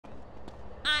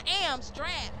I am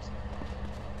strapped.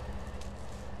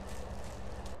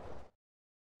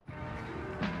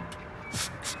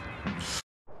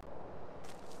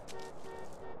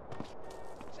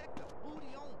 Check the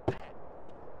booty on that.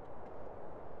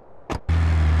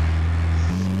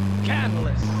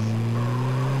 Scandalous.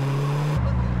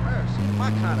 Look at her, she's my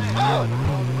kind of girl.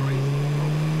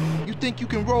 You think you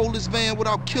can roll this van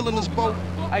without killing us both?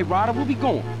 Hey, Ryder, where we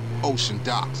going? Ocean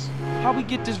docks. How we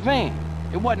get this van?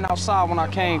 It wasn't outside when I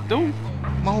came through.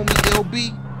 My homie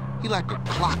LB, he like a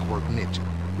clockwork ninja.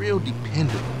 Real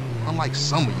dependable, unlike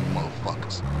some of you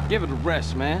motherfuckers. Give it a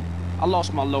rest, man. I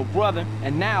lost my little brother,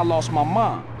 and now I lost my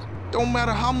mom. Don't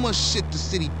matter how much shit the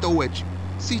city throw at you.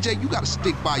 CJ, you gotta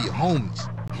stick by your homies.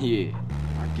 Yeah,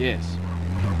 I guess.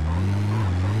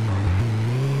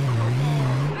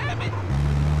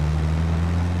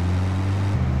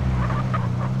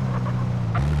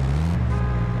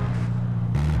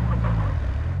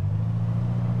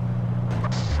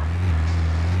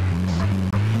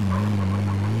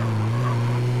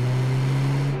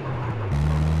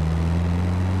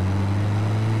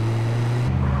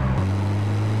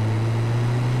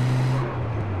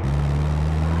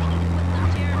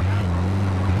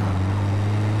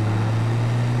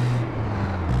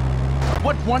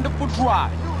 What wonderful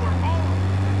driving.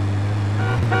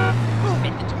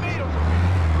 Get the tomatoes.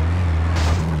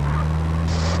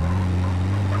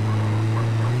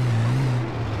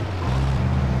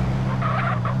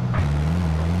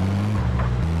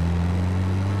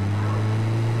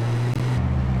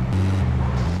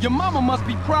 Your mama must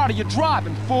be proud of your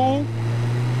driving, fool.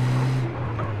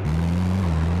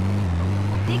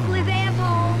 Dickless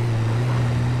asshole.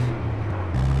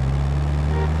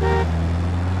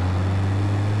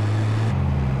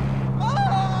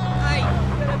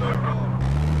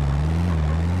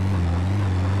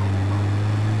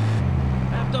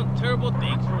 I've done terrible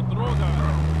things for droga.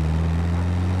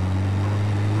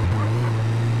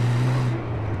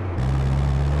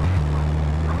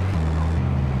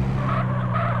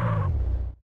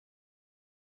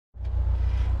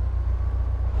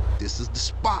 This is the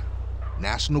spot.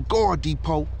 National Guard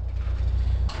Depot.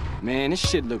 Man, this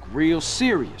shit look real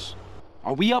serious.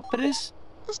 Are we up for this?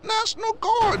 It's National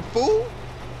Guard, fool.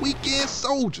 Weekend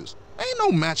soldiers. Ain't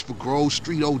no match for Grove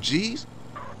Street OGs.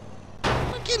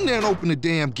 Get in there and open the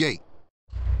damn gate.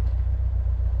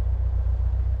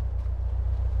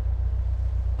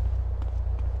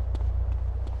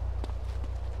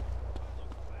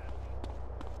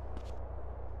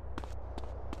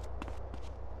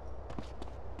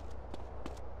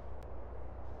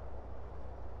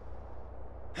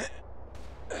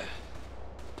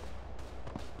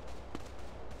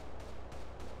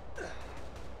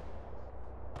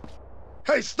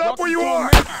 Hey, stop where you are!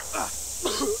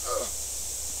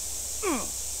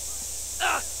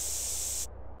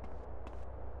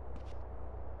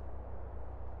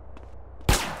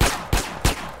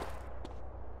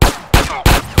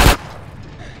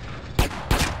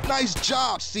 Nice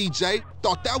job, CJ.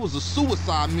 Thought that was a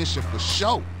suicide mission for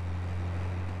sure.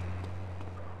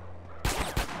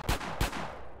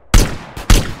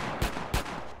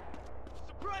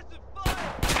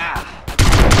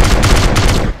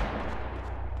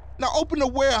 Now open the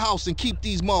warehouse and keep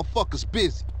these motherfuckers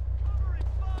busy.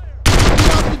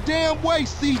 Get out the damn way,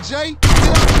 CJ! Get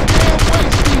out the damn way,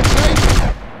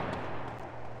 CJ!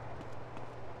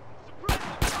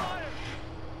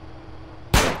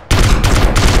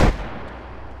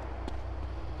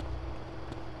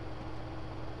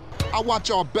 I'll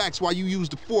watch our backs while you use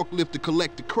the forklift to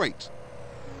collect the crates.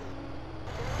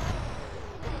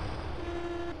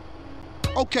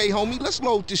 Okay, homie, let's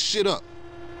load this shit up.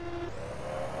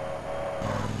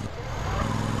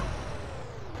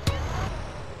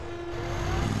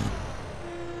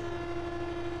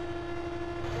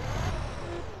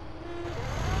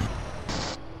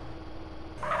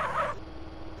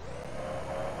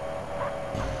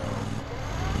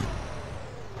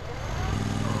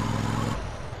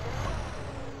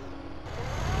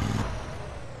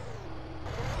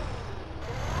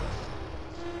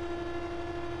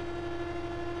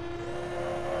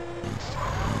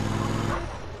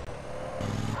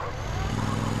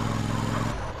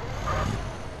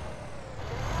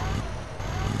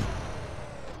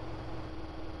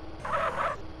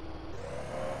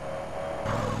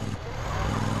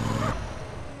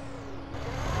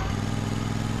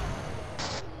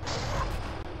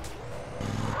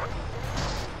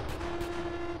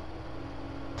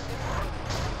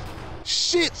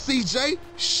 Shit, CJ!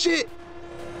 Shit!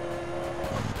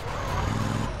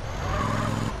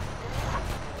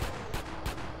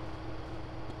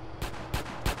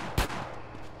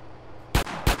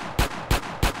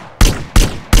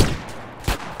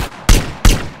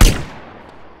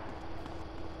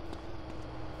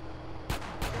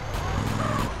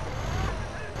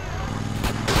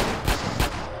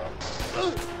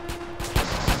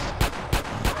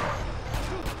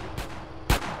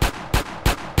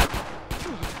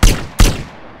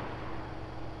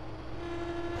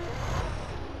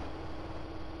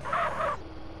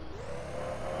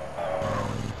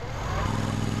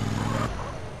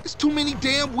 Too many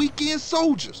damn weekend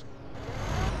soldiers.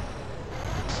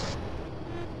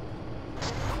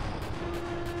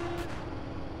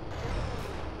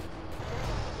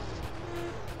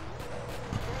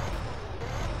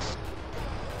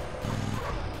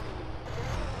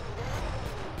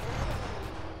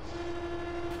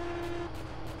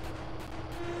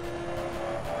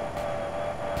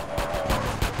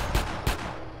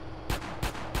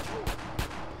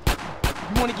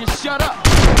 You wanna get shut up?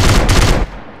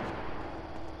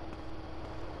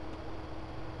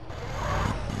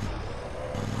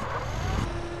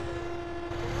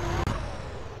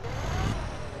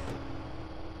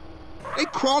 They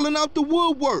crawling out the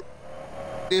woodwork.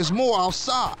 There's more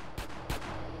outside.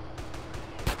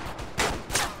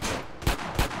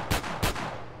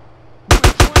 You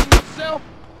enjoying yourself?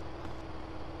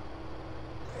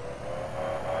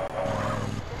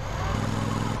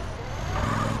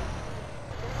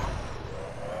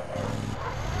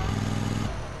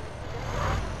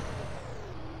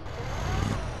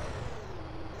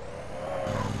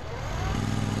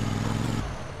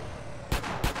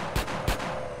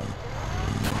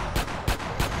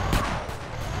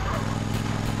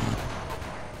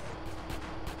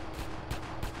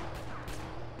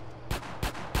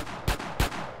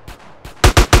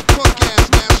 Punk ass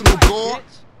National Guard.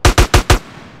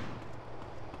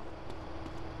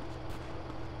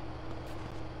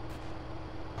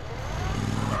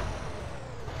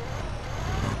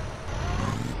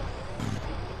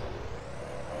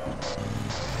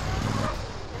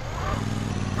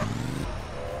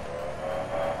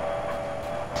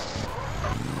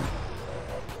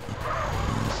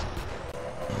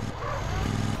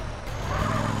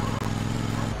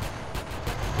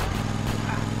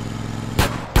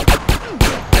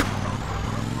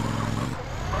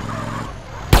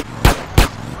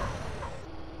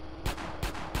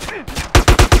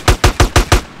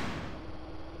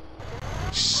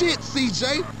 Shit,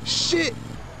 CJ. Shit.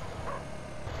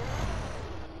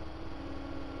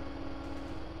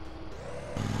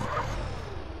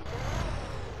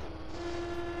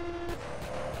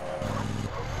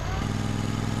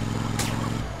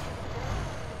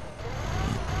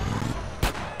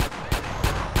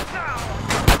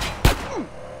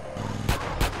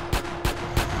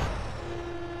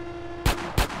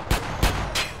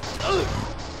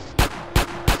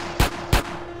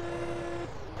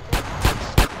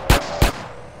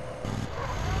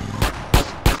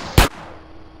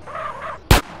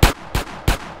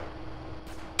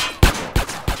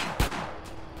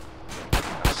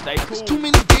 Stay cool. There's too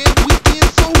many damn weekend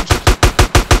soldiers.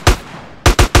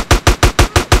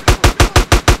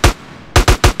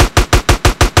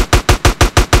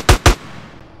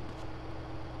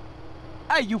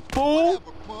 Hey, you fool!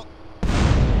 Whatever, punk.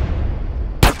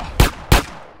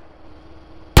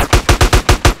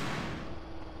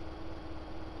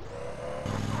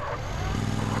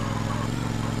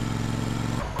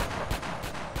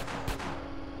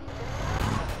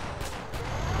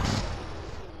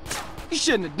 You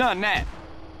shouldn't have done that.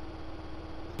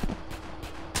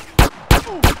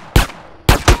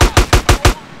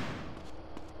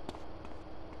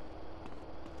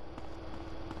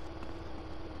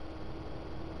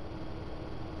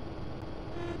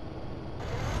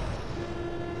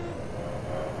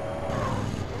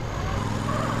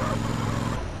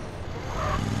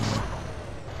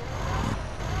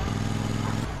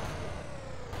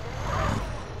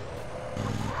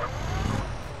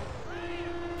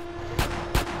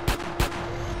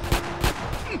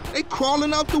 They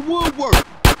crawling out the woodwork.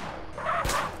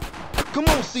 Come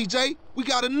on, CJ. We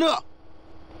got enough.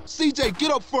 CJ, get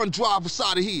up front and drive us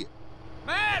out of here.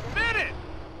 Matt, Bennett!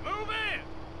 Move in!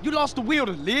 You lost the will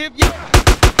to live yet?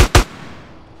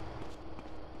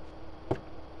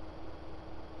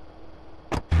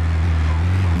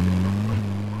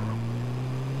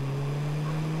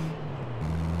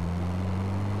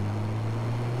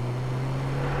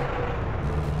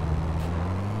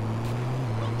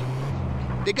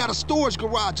 They got a storage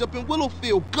garage up in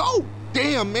Willowfield. Go!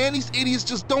 Damn, man, these idiots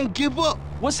just don't give up.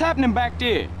 What's happening back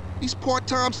there? These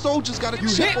part-time soldiers got a You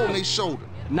chip hit on them. their shoulder.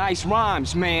 Nice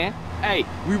rhymes, man. Hey,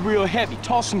 we real heavy.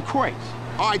 Toss some crates.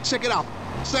 All right, check it out.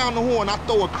 Sound the horn, I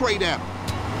throw a crate at them.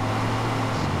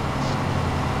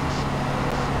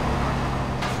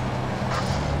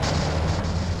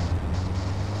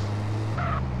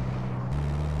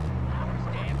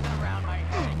 Dancing around my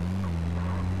head.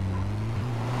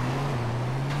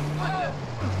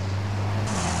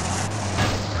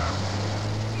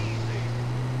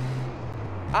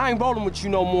 I ain't rolling with you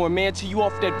no more, man, till you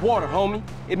off that water, homie.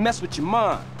 It mess with your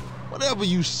mind. Whatever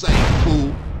you say,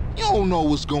 fool. You don't know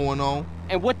what's going on.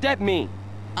 And what that mean?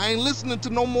 I ain't listening to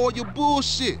no more of your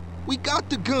bullshit. We got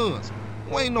the guns.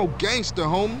 You ain't no gangster,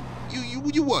 homie.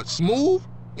 You what, smooth?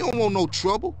 You don't want no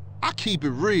trouble. I keep it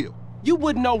real. You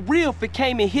wouldn't know real if it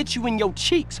came and hit you in your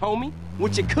cheeks, homie.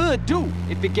 Which it could do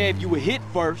if it gave you a hit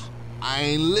first. I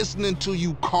ain't listening to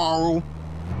you, Carl.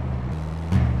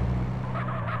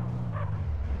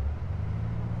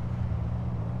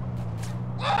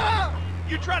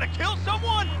 You trying to kill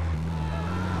someone?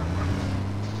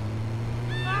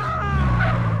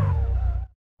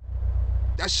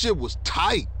 That shit was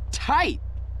tight. Tight?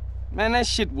 Man, that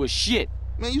shit was shit.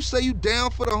 Man, you say you down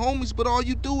for the homies, but all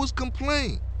you do is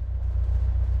complain.